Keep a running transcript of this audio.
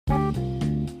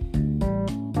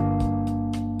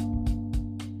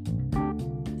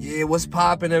Yeah, what's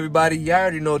poppin', everybody? You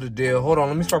already know the deal. Hold on,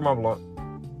 let me start my blunt.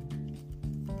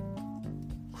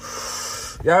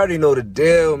 You already know the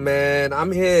deal, man.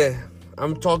 I'm here.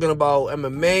 I'm talking about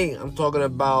MMA. I'm talking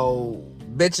about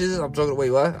bitches. I'm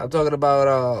talking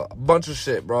about a bunch of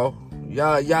shit, bro.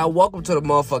 Y'all, welcome to the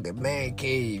motherfucking man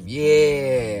cave.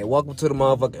 Yeah, welcome to the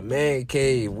motherfucking man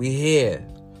cave. We here.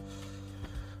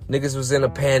 Niggas was in a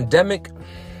pandemic.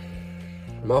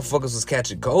 Motherfuckers was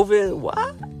catching COVID.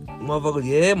 What?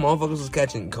 Motherfuckers was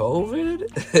catching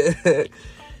COVID.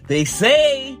 They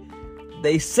say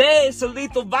it's a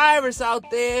lethal virus out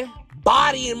there,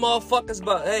 bodying motherfuckers,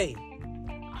 but hey,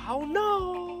 I don't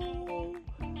know.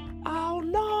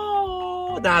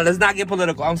 Nah, let's not get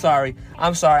political. I'm sorry. I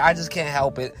just can't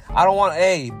help it. I don't want,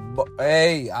 I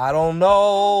don't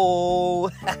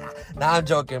know. Nah, I'm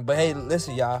joking. But hey,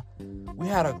 listen, y'all. We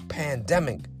had a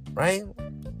pandemic, right?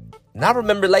 And I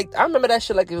remember that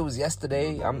shit like it was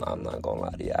yesterday. I'm not gonna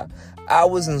lie to y'all. I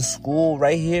was in school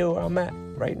right here where I'm at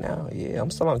right now. Yeah, I'm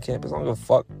still on campus. I don't give a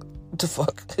fuck. What the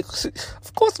fuck?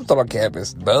 Of course I'm still on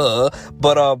campus. Duh.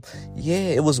 But yeah,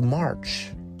 it was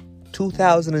March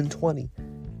 2020.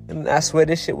 And I swear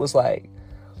this shit was like,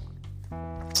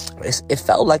 it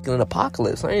felt like an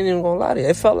apocalypse. I ain't even gonna lie to you.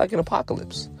 It felt like an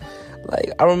apocalypse.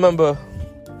 Like, I remember,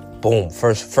 boom,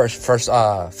 first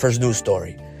news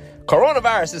story.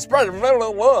 Coronavirus is spreading,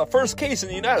 first case in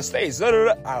the United States.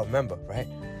 I remember, right?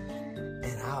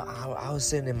 And I was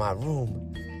sitting in my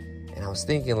room, and I was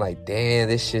thinking, like, damn,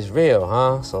 this shit's real,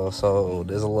 huh? So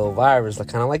there's a little virus, like,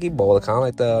 kind of like Ebola, kind of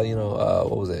like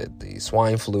the, the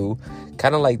swine flu,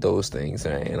 kind of like those things,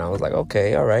 right? And I was like,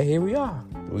 okay, all right, here we are.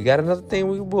 We got another thing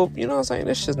we will, you know what I'm saying?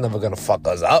 This shit's never gonna fuck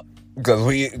us up.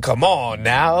 Because come on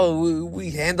now,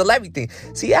 we handle everything.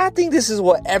 See, I think this is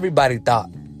what everybody thought.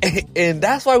 And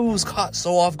that's why we was caught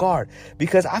so off guard.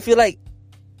 Because I feel like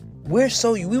we were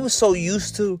so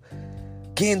used to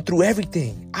getting through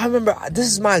everything. I remember, this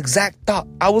is my exact thought.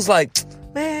 I was like,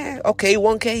 man, okay,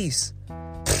 one case.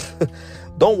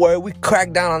 Don't worry, we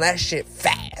crack down on that shit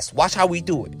fast. Watch how we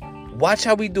do it. We're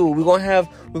gonna have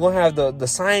the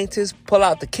scientists pull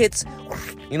out the kits.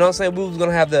 You know what I'm saying? We was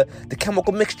gonna have the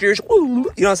chemical mixtures. You know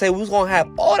what I'm saying? We was gonna have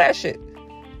all that shit.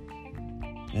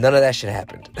 None of that shit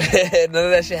happened. None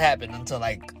of that shit happened until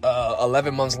like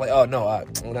 11 months later. Oh no,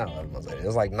 not 11 months later. It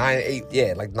was like 9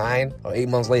 or 8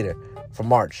 months later from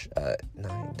March. 9,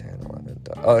 10, 11.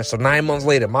 12. So 9 months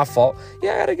later. My fault.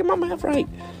 Yeah, I gotta get my math right.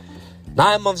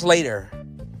 9 months later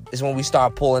is when we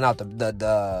start pulling out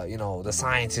the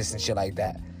scientists and shit like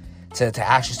that to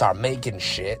actually start making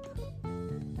shit.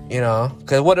 You know,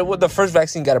 because what the first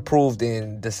vaccine got approved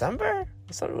in December,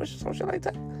 some shit like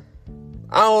that.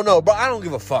 I don't know, bro. I don't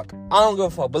give a fuck.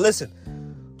 But listen,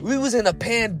 we was in a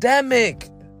pandemic.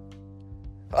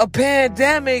 Y'all. What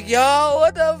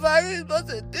the fuck are you supposed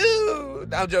to do?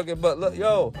 I'm joking, but look,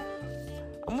 yo,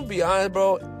 I'm gonna be honest,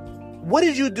 bro. What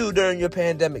did you do during your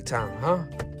pandemic time, huh?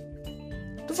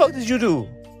 What the fuck did you do?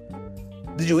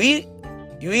 Did you eat?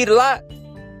 You eat a lot?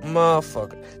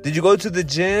 Motherfucker. Did you go to the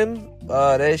gym?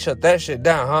 They shut that shit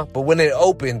down, huh? But when it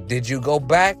opened, did you go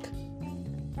back?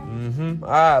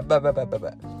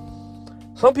 Bet.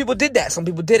 Some people did that. Some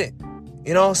people didn't.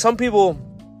 You know, some people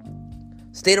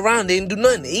stayed around. They didn't do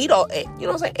nothing. Ate all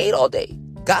day.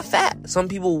 Got fat. Some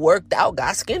people worked out,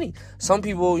 got skinny. Some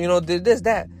people, did this,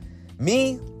 that.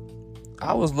 Me,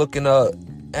 I was looking up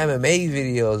MMA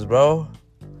videos, bro.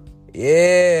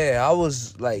 Yeah, I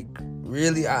was like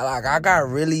really, I got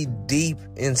really deep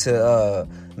into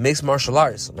mixed martial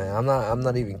arts, man. I'm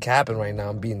not even capping right now.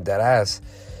 I'm being dead ass.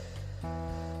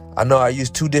 I know I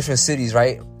used 2 different cities,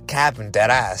 right? Capping, dead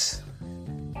ass.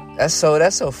 That's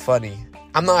so funny.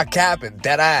 I'm not capping,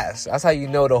 dead ass. That's how you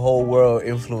know the whole world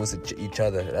influences each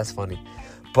other. That's funny.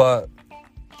 But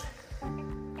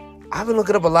I've been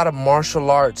looking up a lot of martial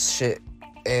arts shit,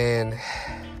 and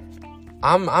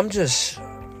I'm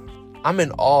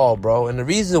in awe, bro. And the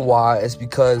reason why is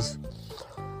because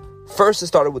first it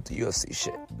started with the UFC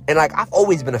shit. And, like, I've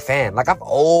always been a fan. I've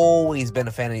always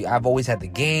had the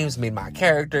games, made my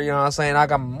character, you know what I'm saying? I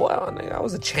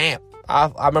was a champ. I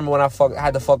remember when I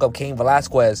had to fuck up Cain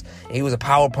Velasquez, and he was a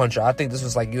power puncher. I think this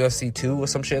was, like, UFC 2 or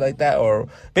some shit like that. Or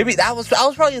maybe that was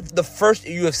probably the first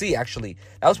UFC, actually.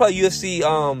 That was probably UFC,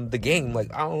 the game.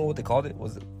 Like, I don't know what they called it.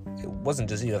 It wasn't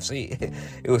just UFC.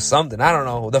 It was something. I don't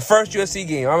know. The first UFC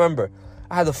game, I remember.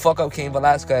 I had to fuck up Cain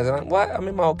Velasquez. And I'm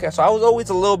in my own cast. So I was always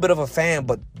a little bit of a fan,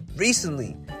 but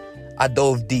recently I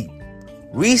dove deep. In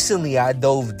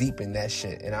that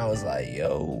shit. And I was like,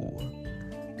 yo,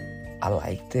 I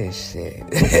like this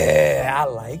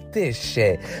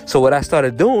shit. So what I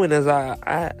started doing is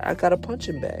I got a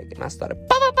punching bag. And I started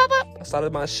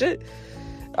my shit.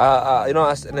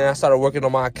 And then I started working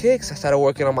on my kicks. I started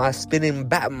working on my spinning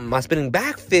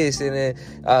back fist, and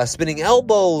then spinning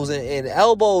elbows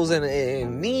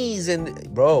and knees,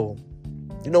 and bro,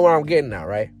 you know where I'm getting at,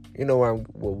 right? You know where I'm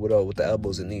with the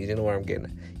elbows and knees. You know where I'm getting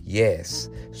at. Yes.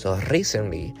 So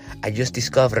recently, I just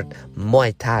discovered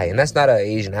Muay Thai, and that's not an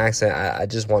Asian accent. I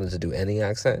just wanted to do any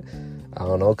accent. I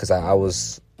don't know, because I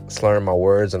was slurring my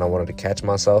words and I wanted to catch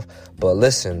myself. But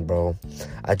listen, bro,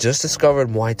 I just discovered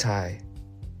Muay Thai,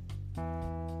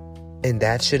 and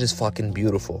that shit is fucking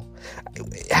beautiful.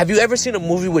 Have you ever seen a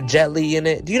movie with Jet Li in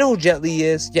it? Do you know who Jet Li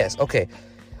is? Yes. Okay.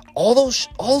 All those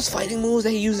fighting moves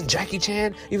that he used in Jackie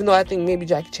Chan, even though I think maybe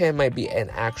Jackie Chan might be an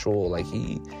actual,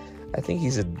 I think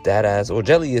he's a dead ass, or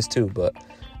Jet Li is too, but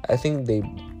I think they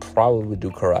probably do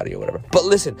karate or whatever. But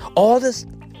listen, all those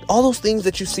things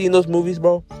that you see in those movies,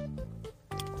 bro,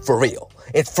 for real.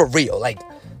 It's for real. Like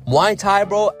Muay Thai,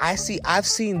 bro, I've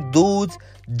seen dudes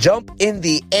jump in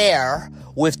the air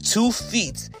with 2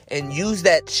 feet and use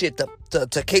that shit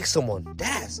to kick someone.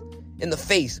 That's in the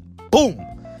face. Boom.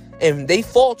 And they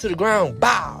fall to the ground,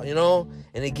 bow,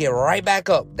 and they get right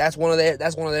back up. That's one of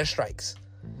their strikes.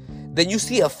 Then you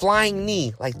see a flying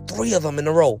knee, like 3 of them in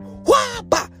a row. Wah,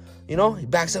 bah! He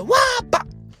backs up, wah, bah!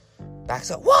 Backs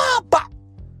up, wah, bah!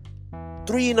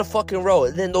 3 in a fucking row.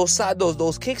 And then those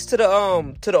kicks to the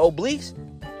obliques,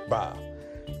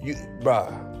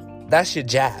 bruh, that's your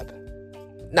jab.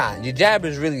 Nah, your jab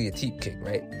is really your teep kick,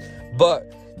 right? But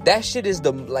that shit is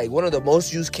one of the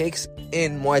most used kicks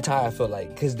in Muay Thai, I feel like,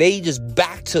 because they just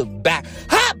back to back,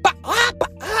 ha, bah, ha, bah,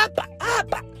 ha, bah, ha,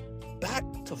 bah. Back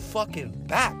to fucking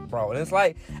back, bro. And it's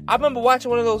like, I remember watching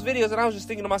one of those videos and I was just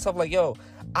thinking to myself, like, yo,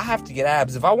 I have to get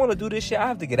abs. If I want to do this shit, I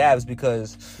have to get abs,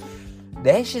 because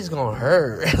that shit's gonna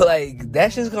hurt. Like,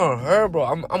 that shit's gonna hurt, bro.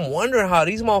 I'm wondering how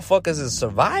these motherfuckers is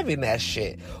surviving that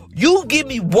shit. You give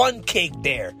me one kick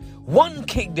there,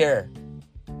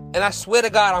 and I swear to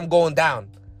God, I'm going down.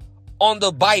 On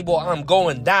the Bible, I'm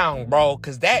going down, bro,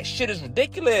 because that shit is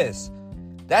ridiculous.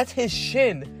 That's his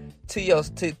shin to your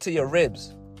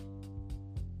ribs.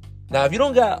 Now, if you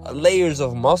don't got layers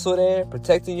of muscle there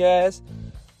protecting your ass,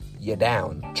 you're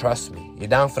down. Trust me. You're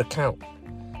down for the count.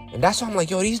 And that's why I'm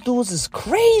like, yo, these dudes is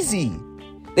crazy.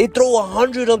 They throw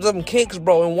 100 of them kicks,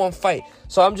 bro, in one fight.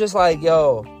 So I'm just like,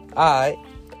 yo, all right.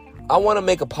 I want to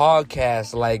make a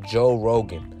podcast like Joe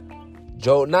Rogan.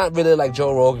 Not really like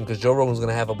Joe Rogan, because Joe Rogan's going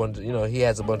to have a bunch of, he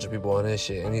has a bunch of people on his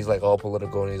shit. And he's like all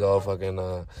political and he's all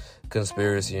fucking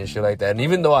conspiracy and shit like that. And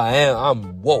even though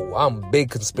I'm big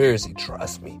conspiracy,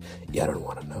 trust me. You don't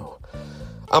want to know.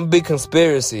 I'm big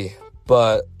conspiracy,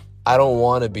 but I don't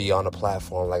want to be on a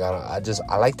platform. Like,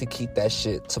 I like to keep that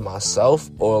shit to myself,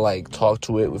 or like talk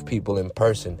to it with people in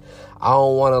person. I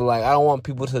don't want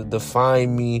people to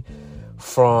define me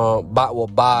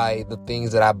by the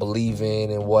things that I believe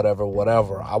in and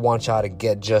whatever. I want y'all to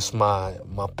get just my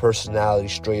personality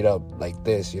straight up like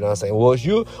this. You know what I'm saying? Well,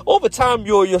 over time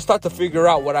you'll start to figure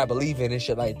out what I believe in and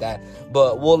shit like that.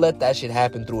 But we'll let that shit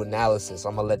happen through analysis.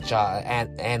 I'm gonna let y'all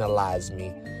analyze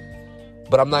me.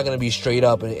 But I'm not gonna be straight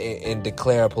up and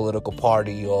declare a political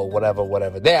party or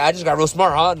whatever. There, I just got real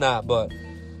smart, huh? Nah, but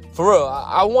for real,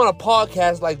 I want a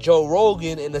podcast like Joe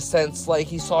Rogan, in the sense like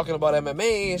he's talking about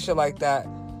MMA and shit like that.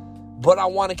 But I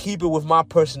want to keep it with my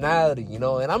personality, And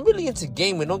I'm really into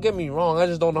gaming. Don't get me wrong. I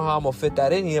just don't know how I'm going to fit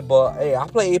that in here. But, hey, I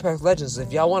play Apex Legends.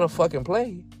 If y'all want to fucking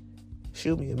play,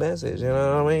 shoot me a message. You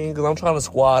know what I mean? Because I'm trying to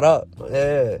squad up.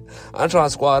 Yeah. I'm trying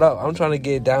to squad up. I'm trying to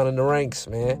get down in the ranks,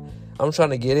 man. I'm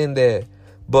trying to get in there.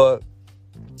 But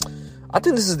I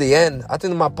think this is the end. I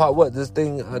think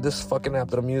this fucking app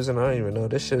that I'm using, I don't even know.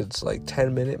 This shit's like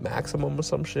 10-minute maximum or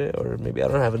some shit. Or maybe I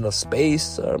don't have enough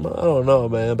space. Or I don't know,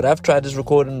 man. But I've tried this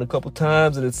recording a couple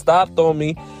times and it stopped on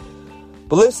me.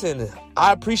 But listen,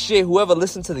 I appreciate whoever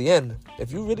listened to the end.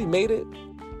 If you really made it,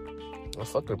 I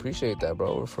fucking appreciate that,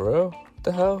 bro. For real. What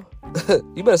the hell?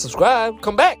 You better subscribe.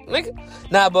 Come back, nigga.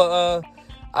 Nah, but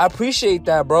I appreciate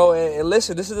that, bro. And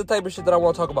listen, this is the type of shit that I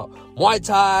want to talk about. Muay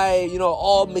Thai,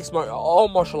 all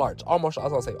martial arts. I was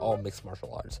going to say all mixed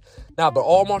martial arts. Nah, but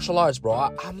all martial arts,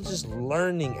 bro. I'm just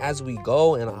learning as we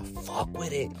go, and I fuck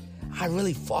with it. I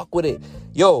really fuck with it.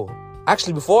 Yo,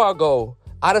 actually, before I go,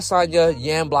 Adesanya,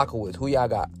 Jan Blachowicz, who y'all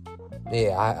got?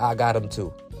 Yeah, I got him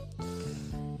too.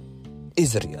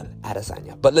 Israel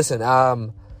Adesanya. But listen,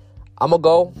 I'm going to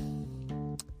go.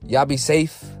 Y'all be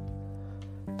safe.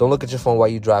 Don't look at your phone while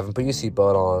you're driving. Put your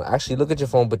seatbelt on. Actually, look at your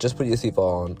phone, but just put your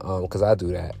seatbelt on, because I do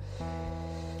that.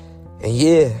 And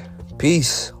yeah,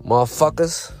 peace,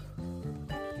 motherfuckers.